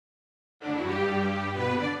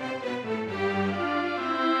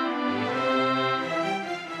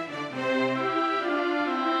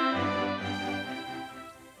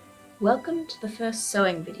Welcome to the first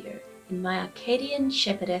sewing video in my Arcadian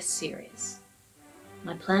Shepherdess series.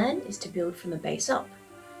 My plan is to build from the base up,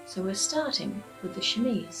 so we're starting with the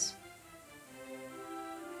chemise.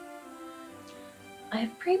 I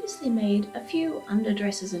have previously made a few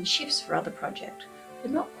underdresses and shifts for other projects, but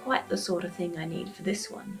not quite the sort of thing I need for this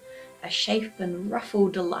one, a shape and ruffle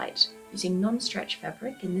delight using non-stretch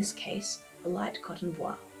fabric, in this case a light cotton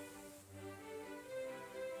voile.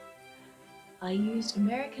 I used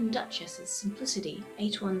American Duchess's Simplicity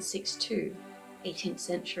 8162 18th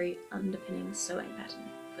century underpinning sewing pattern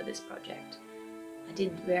for this project. I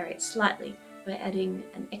did vary it slightly by adding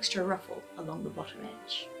an extra ruffle along the bottom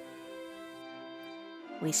edge.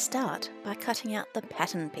 We start by cutting out the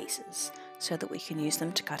pattern pieces so that we can use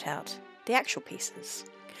them to cut out the actual pieces.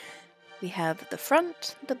 We have the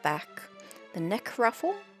front, the back, the neck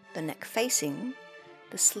ruffle, the neck facing,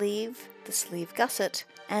 the sleeve gusset,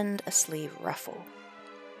 and a sleeve ruffle.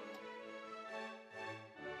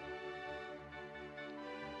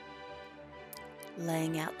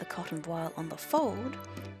 Laying out the cotton voile on the fold,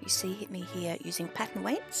 you see me here using pattern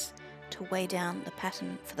weights to weigh down the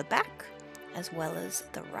pattern for the back as well as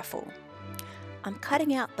the ruffle. I'm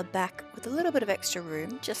cutting out the back with a little bit of extra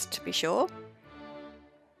room just to be sure,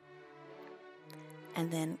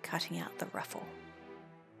 and then cutting out the ruffle.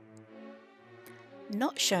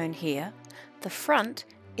 Not shown here, the front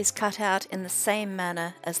is cut out in the same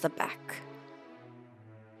manner as the back.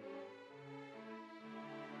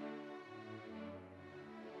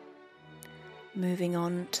 Moving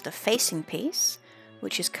on to the facing piece,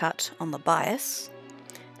 which is cut on the bias,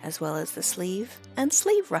 as well as the sleeve and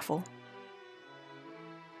sleeve ruffle.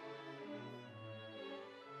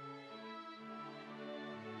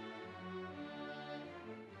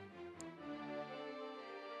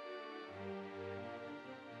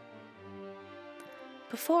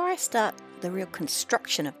 Before I start the real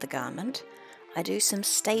construction of the garment, I do some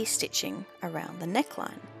stay stitching around the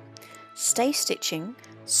neckline. Stay stitching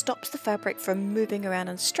stops the fabric from moving around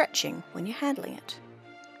and stretching when you're handling it.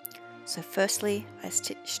 So firstly, I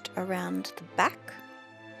stitched around the back,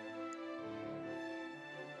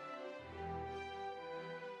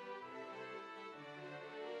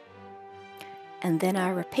 and then I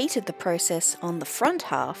repeated the process on the front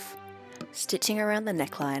half, stitching around the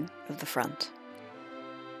neckline of the front.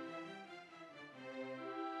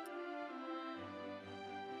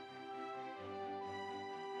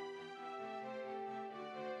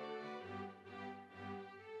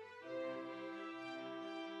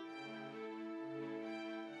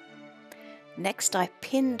 Next, I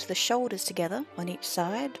pinned the shoulders together on each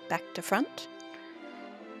side, back to front.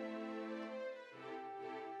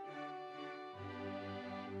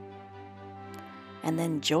 And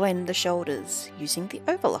then joined the shoulders using the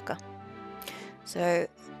overlocker. So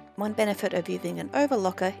one benefit of using an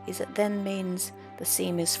overlocker is it then means the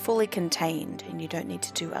seam is fully contained and you don't need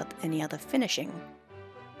to do any other finishing.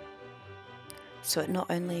 So it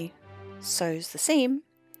not only sews the seam,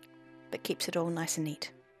 but keeps it all nice and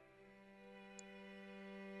neat.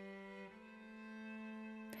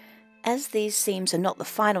 As these seams are not the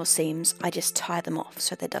final seams, I just tie them off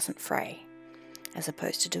so they doesn't fray, as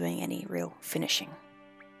opposed to doing any real finishing.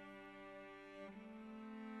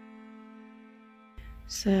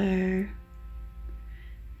 So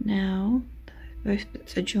now both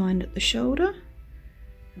bits are joined at the shoulder,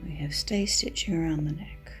 and we have stay stitching around the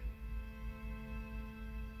neck.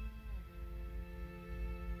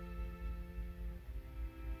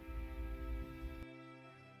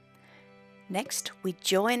 Next, we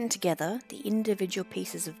join together the individual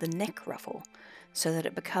pieces of the neck ruffle so that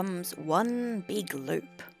it becomes one big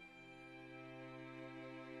loop.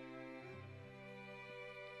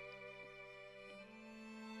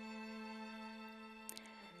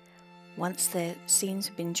 Once the seams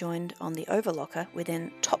have been joined on the overlocker, we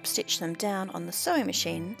then top stitch them down on the sewing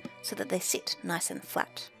machine so that they sit nice and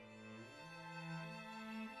flat.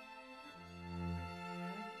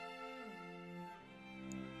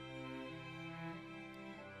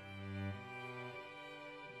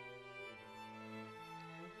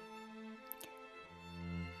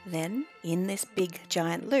 Then, in this big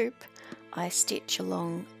giant loop, I stitch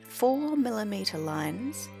along 4mm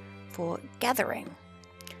lines for gathering.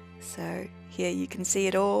 So here you can see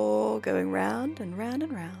it all going round and round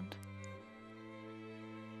and round.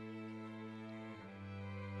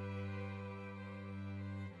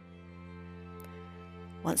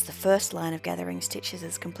 Once the first line of gathering stitches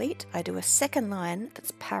is complete, I do a second line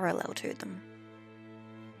that's parallel to them.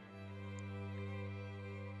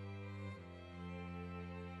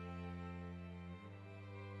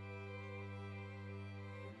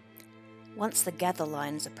 once the gather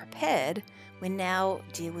lines are prepared, we now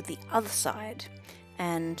deal with the other side.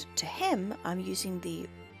 And to hem, I'm using the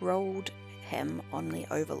rolled hem on the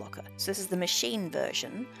overlocker. So this is the machine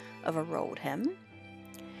version of a rolled hem.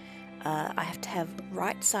 I have to have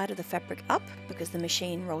right side of the fabric up because the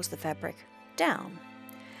machine rolls the fabric down.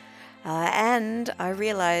 And I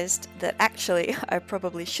realized that actually I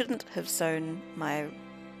probably shouldn't have sewn my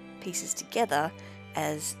pieces together,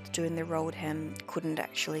 as doing the rolled hem couldn't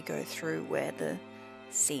actually go through where the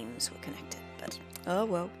seams were connected. But oh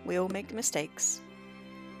well, we all make mistakes.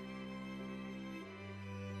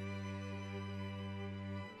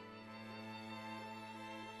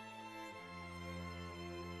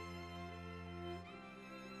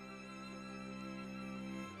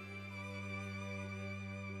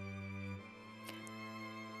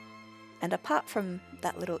 And apart from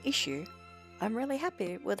that little issue, I'm really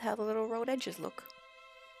happy with how the little rolled edges look.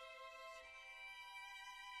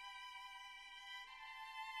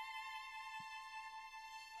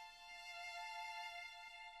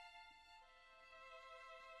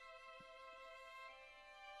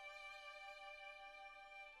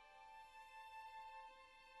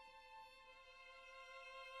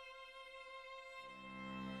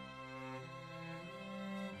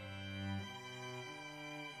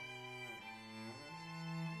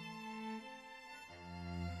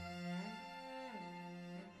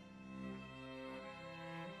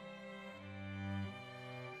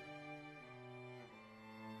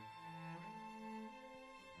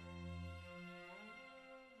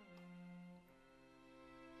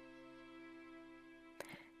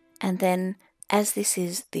 And then, as this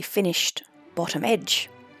is the finished bottom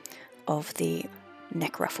edge of the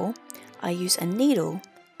neck ruffle, I use a needle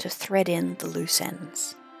to thread in the loose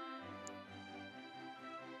ends.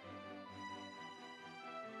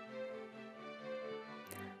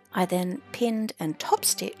 I then pinned and top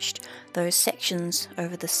stitched those sections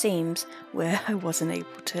over the seams where I wasn't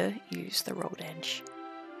able to use the rolled edge.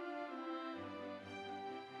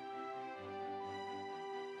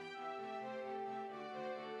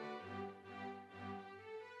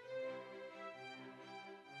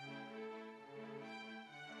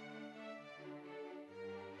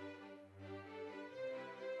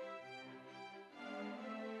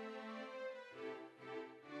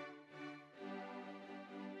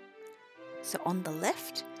 So on the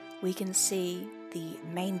left, we can see the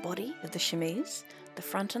main body of the chemise, the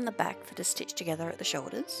front and the back that are stitched together at the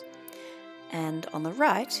shoulders. And on the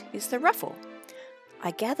right is the ruffle.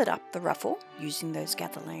 I gathered up the ruffle using those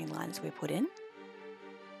gathering lines we put in,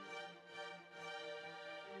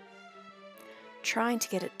 trying to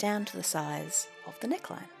get it down to the size of the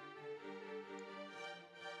neckline.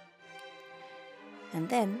 And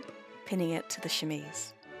then pinning it to the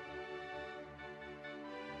chemise.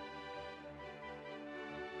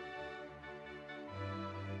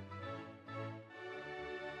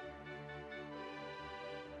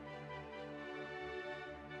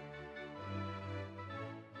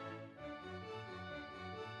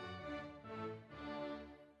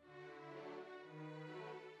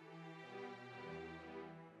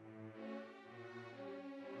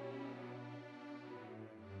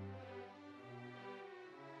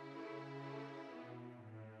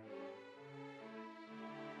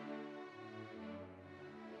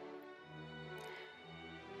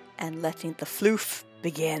 And letting the floof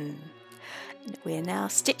begin. We are now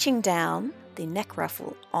stitching down the neck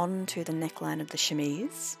ruffle onto the neckline of the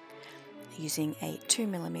chemise using a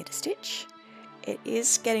 2mm stitch. It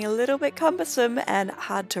is getting a little bit cumbersome and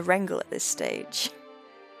hard to wrangle at this stage.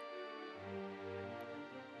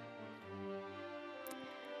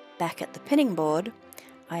 Back at the pinning board,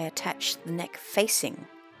 I attach the neck facing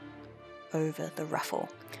over the ruffle.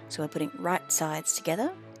 So we're putting right sides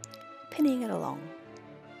together, pinning it along.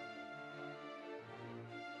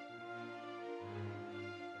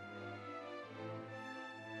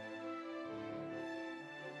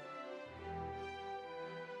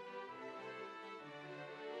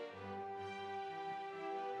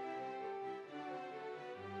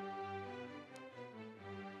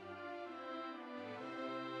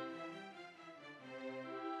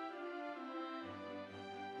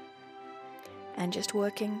 And just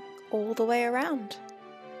working all the way around.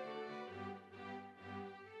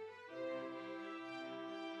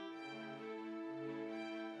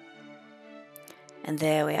 And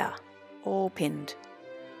there we are, all pinned.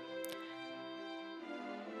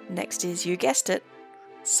 Next is, you guessed it,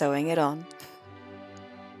 sewing it on.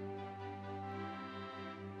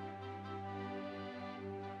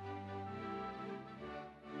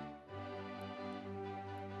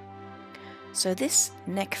 So this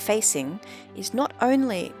neck facing is not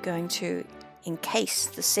only going to encase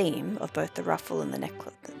the seam of both the ruffle and the neck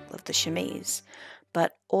of the chemise,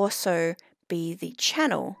 but also be the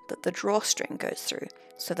channel that the drawstring goes through,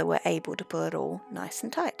 so that we're able to pull it all nice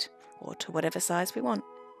and tight, or to whatever size we want.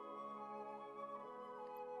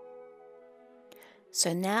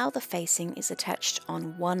 So now the facing is attached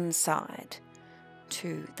on one side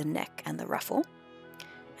to the neck and the ruffle,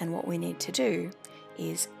 and what we need to do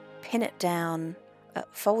is pin it down,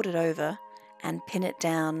 fold it over and pin it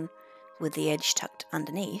down with the edge tucked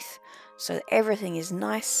underneath, so that everything is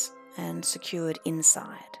nice and secured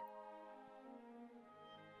inside.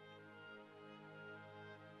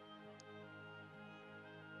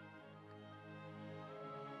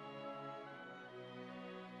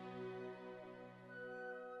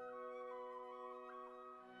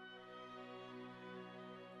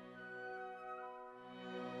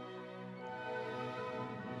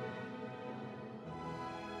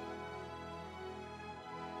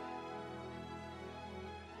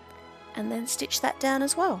 And then stitch that down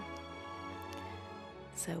as well.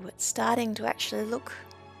 So it's starting to actually look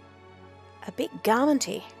a bit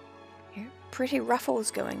garmenty. Pretty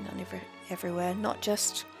ruffles going on everywhere, not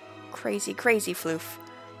just crazy floof.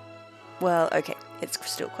 Well, okay, it's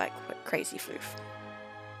still quite crazy floof.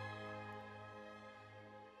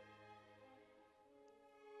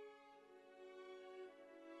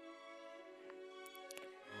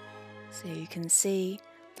 So you can see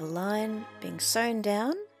the line being sewn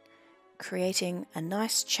down, creating a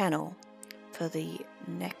nice channel for the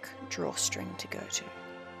neck drawstring to go to.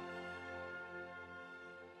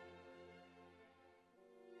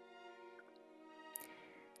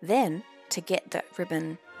 Then, to get that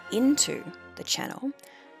ribbon into the channel,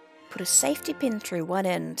 put a safety pin through one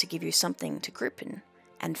end to give you something to grip in,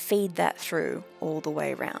 and feed that through all the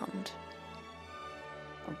way round.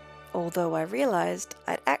 Although I realised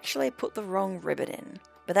I'd actually put the wrong ribbon in,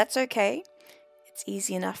 but that's okay. It's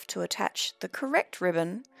easy enough to attach the correct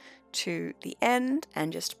ribbon to the end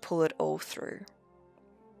and just pull it all through.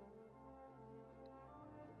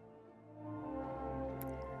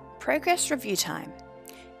 Progress review time.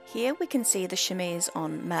 Here we can see the chemise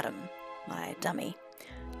on Madam, my dummy.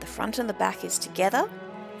 The front and the back is together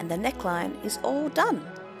and the neckline is all done.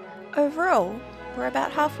 Overall, we're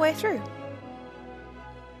about halfway through.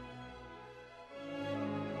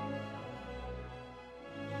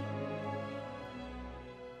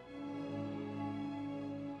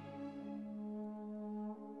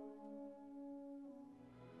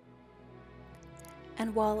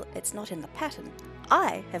 And while it's not in the pattern,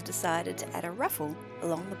 I have decided to add a ruffle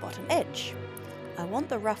along the bottom edge. I want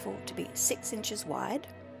the ruffle to be 6 inches wide,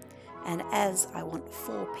 and as I want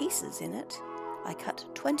 4 pieces in it, I cut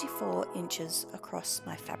 24 inches across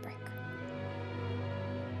my fabric.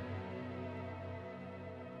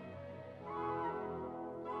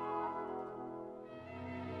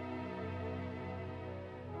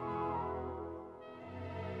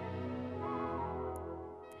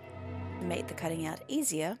 To make the cutting out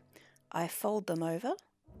easier, I fold them over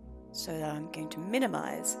so that I'm going to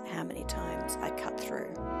minimize how many times I cut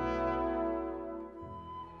through.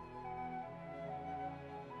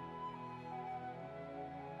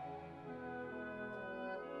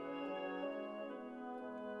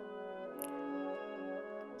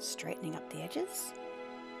 Straightening up the edges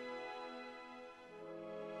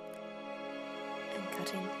and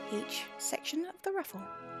cutting each section of the ruffle.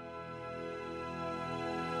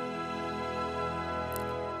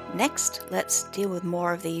 Next, let's deal with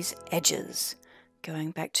more of these edges,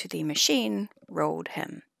 going back to the machine rolled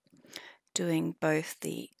hem, doing both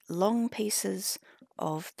the long pieces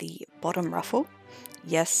of the bottom ruffle.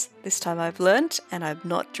 Yes, this time I've learnt and I'm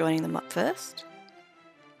not joining them up first.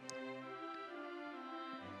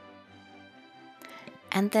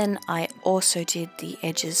 And then I also did the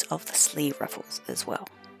edges of the sleeve ruffles as well.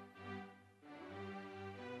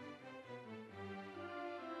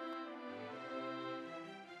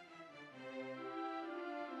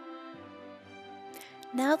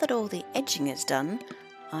 Now that all the edging is done,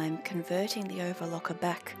 I'm converting the overlocker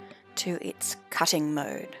back to its cutting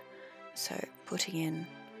mode. So putting in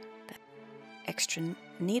the extra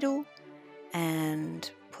needle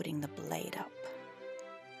and putting the blade up.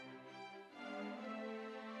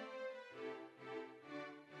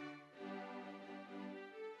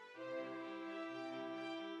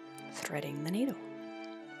 Threading the needle.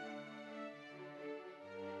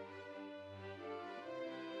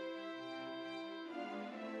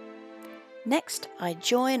 Next, I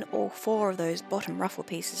join all 4 of those bottom ruffle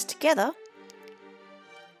pieces together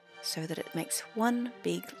so that it makes one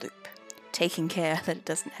big loop, taking care that it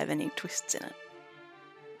doesn't have any twists in it.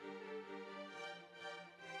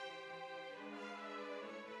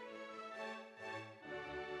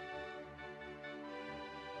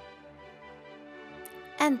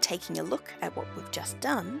 And taking a look at what we've just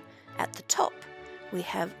done, at the top we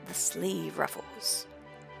have the sleeve ruffles.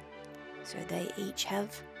 So they each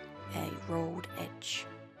have a rolled edge.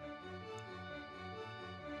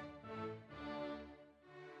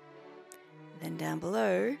 Then down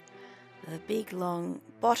below, the big long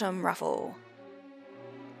bottom ruffle,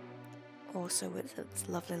 also with its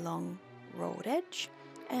lovely long rolled edge,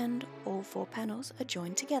 and all 4 panels are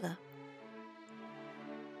joined together.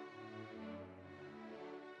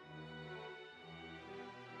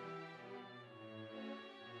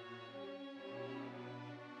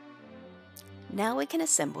 Now we can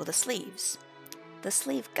assemble the sleeves. The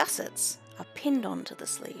sleeve gussets are pinned onto the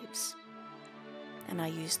sleeves, and I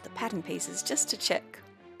used the pattern pieces just to check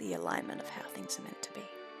the alignment of how things are meant to be.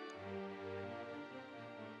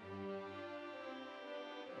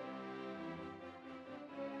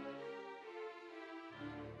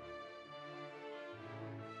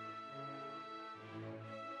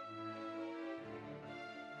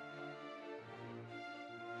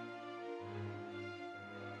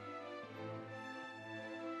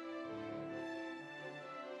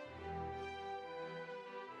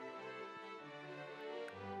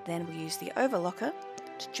 Then we use the overlocker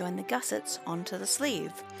to join the gussets onto the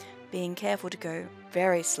sleeve, being careful to go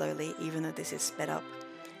very slowly even though this is sped up,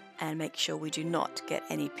 and make sure we do not get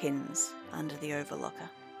any pins under the overlocker.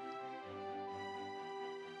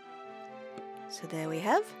 So there we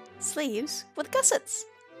have sleeves with gussets.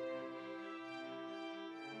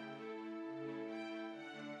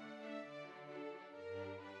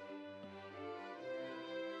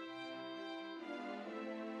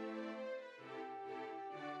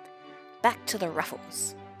 Back to the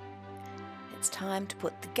ruffles. It's time to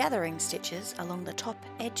put the gathering stitches along the top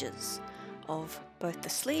edges of both the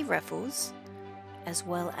sleeve ruffles as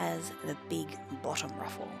well as the big bottom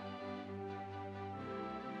ruffle.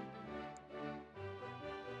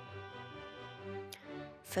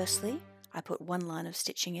 Firstly, I put 1 line of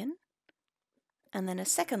stitching in, and then a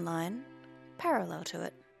second line parallel to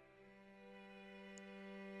it.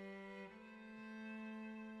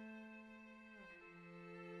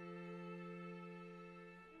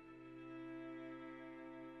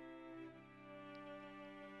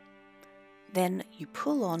 Then you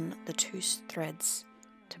pull on the 2 threads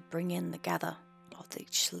to bring in the gather of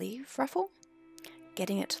each sleeve ruffle,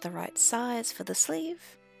 getting it to the right size for the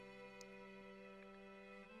sleeve.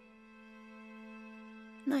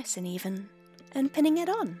 Nice and even, and pinning it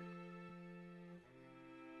on.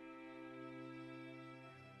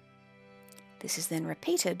 This is then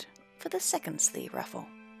repeated for the second sleeve ruffle.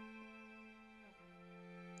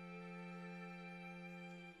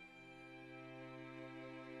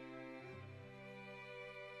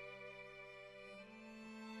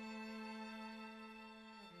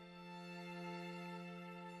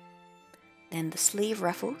 Then the sleeve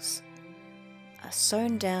ruffles are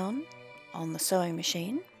sewn down on the sewing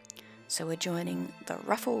machine, so we're joining the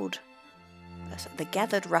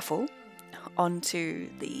gathered ruffle onto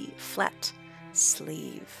the flat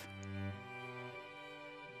sleeve.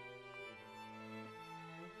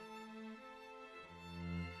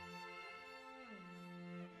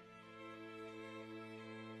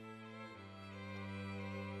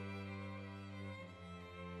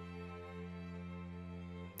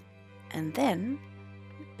 And then,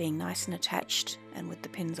 being nice and attached and with the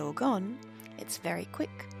pins all gone, it's very quick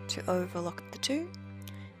to overlock the 2,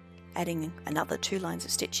 adding another 2 lines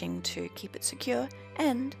of stitching to keep it secure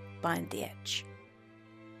and bind the edge.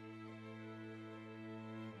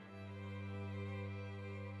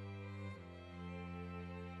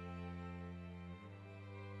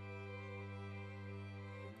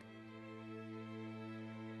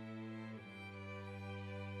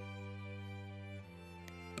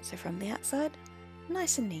 So from the outside,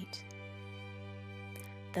 nice and neat.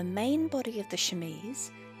 The main body of the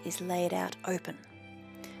chemise is laid out open,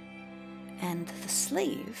 and the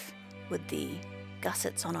sleeve, with the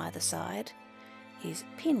gussets on either side, is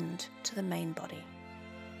pinned to the main body.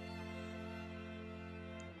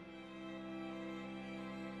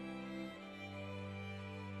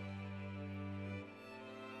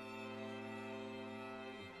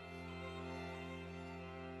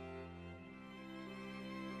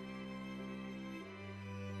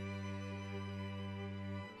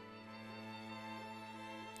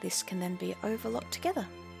 This can then be overlocked together.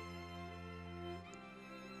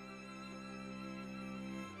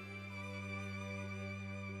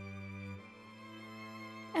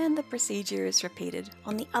 And the procedure is repeated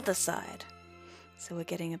on the other side. So we're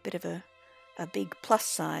getting a bit of a big plus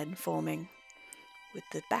sign forming with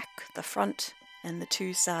the back, the front, and the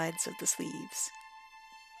 2 sides of the sleeves.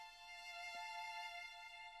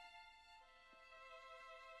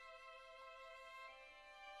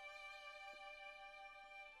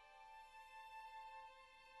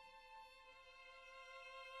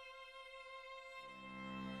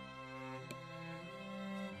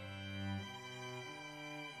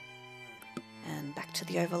 and back to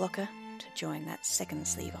the overlocker to join that second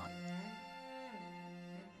sleeve on.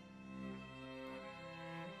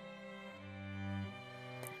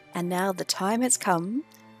 And now the time has come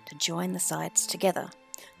to join the sides together.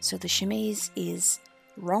 So the chemise is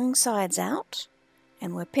wrong sides out,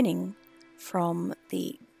 and we're pinning from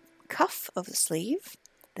the cuff of the sleeve,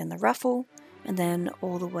 then the ruffle, and then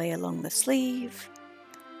all the way along the sleeve,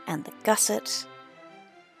 and the gusset,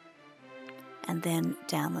 and then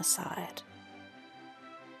down the side.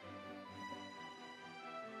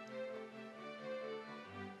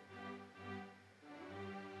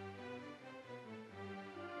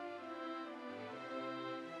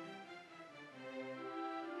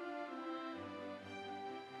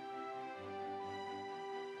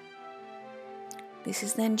 This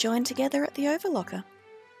is then joined together at the overlocker.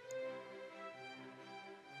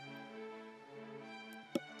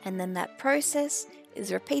 And then that process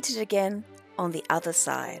is repeated again on the other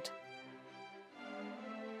side.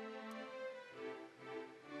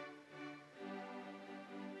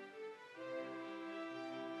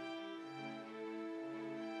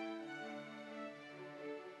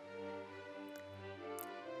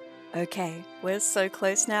 Okay, we're so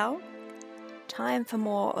close now. Time for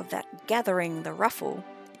more of that gathering the ruffle,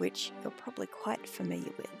 which you're probably quite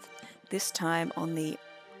familiar with. This time on the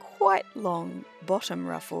quite long bottom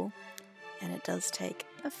ruffle, and it does take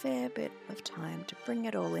a fair bit of time to bring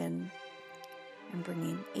it all in and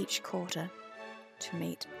bringing each quarter to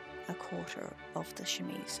meet a quarter of the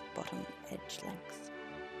chemise bottom edge length.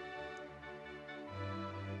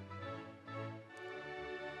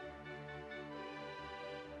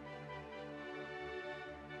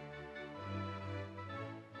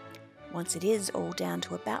 Once it is all down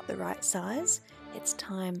to about the right size, it's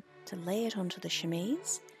time to lay it onto the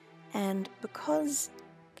chemise, and because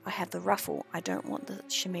I have the ruffle, I don't want the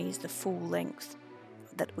chemise the full length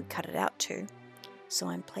that we cut it out to, so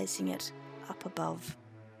I'm placing it up above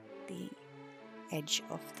the edge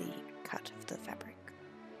of the cut of the fabric.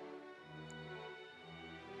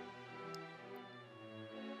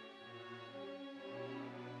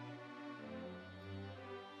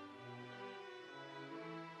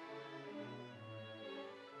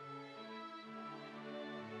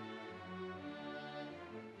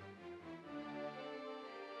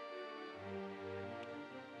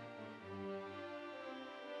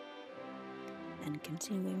 And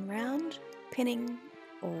continuing round, pinning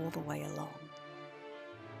all the way along.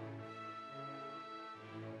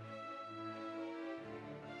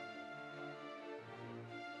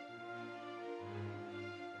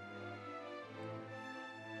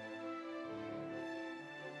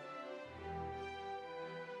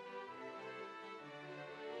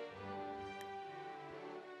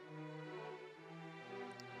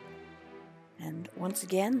 And once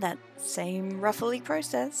again, that same ruffly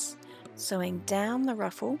process. Sewing down the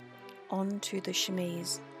ruffle onto the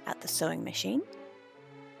chemise at the sewing machine.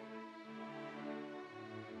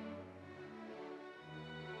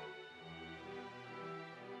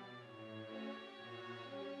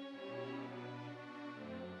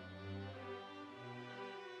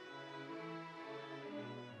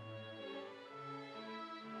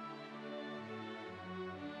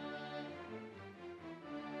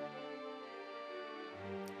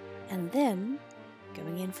 And then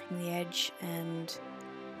going in from the edge, and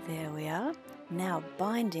there we are, now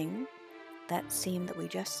binding that seam that we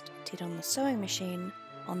just did on the sewing machine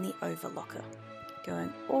on the overlocker,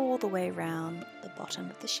 going all the way around the bottom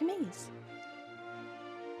of the chemise.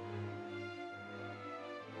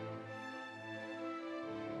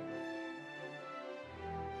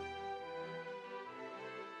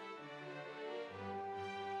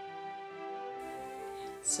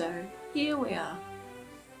 So here we are.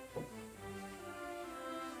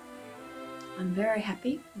 I'm very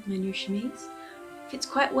happy with my new chemise. Fits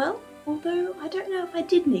quite well, although I don't know if I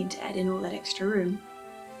did need to add in all that extra room.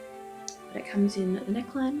 But it comes in at the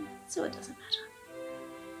neckline, so it doesn't matter.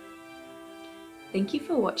 Thank you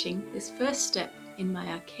for watching this first step in my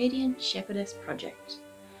Arcadian Shepherdess project.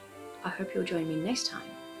 I hope you'll join me next time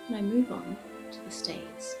when I move on to the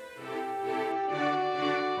stays.